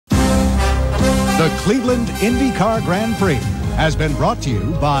The Cleveland IndyCar Grand Prix has been brought to you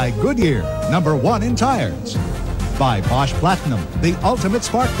by Goodyear, #1 in tires. By Bosch Platinum, the ultimate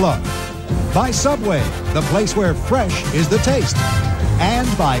spark plug. By Subway, the place where fresh is the taste. And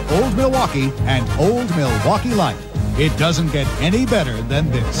by Old Milwaukee and Old Milwaukee Light. It doesn't get any better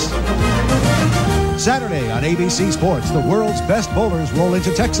than this. Saturday on ABC Sports, the world's best bowlers roll into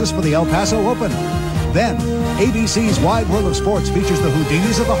Texas for the El Paso Open. Then, ABC's Wide World of Sports features the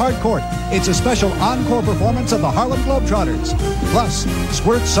Houdinis of the hard court. It's a special encore performance of the Harlem Globetrotters. Plus,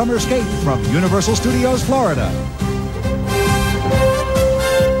 Squirt Summer Skate from Universal Studios, Florida.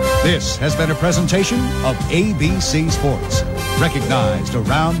 This has been a presentation of ABC Sports, recognized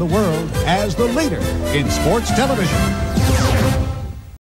around the world as the leader in sports television.